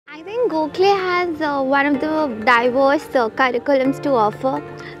I think Gokhale has one of the diverse curriculums to offer.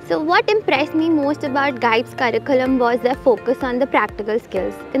 So what impressed me most about Guide's curriculum was their focus on the practical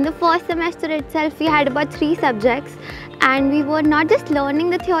skills. In the first semester itself, we had about 3 subjects, and we were not just learning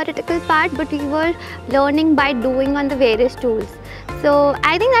the theoretical part, but we were learning by doing on the various tools. So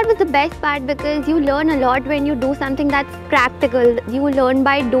I think that was the best part, because you learn a lot when you do something that's practical. You learn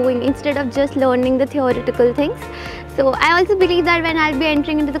by doing instead of just learning the theoretical things. So I also believe that when I'll be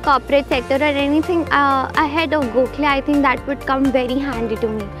entering into the corporate sector or anything ahead of Gokhale, I think that would come very handy to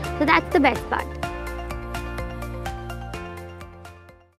me. So that's the best part.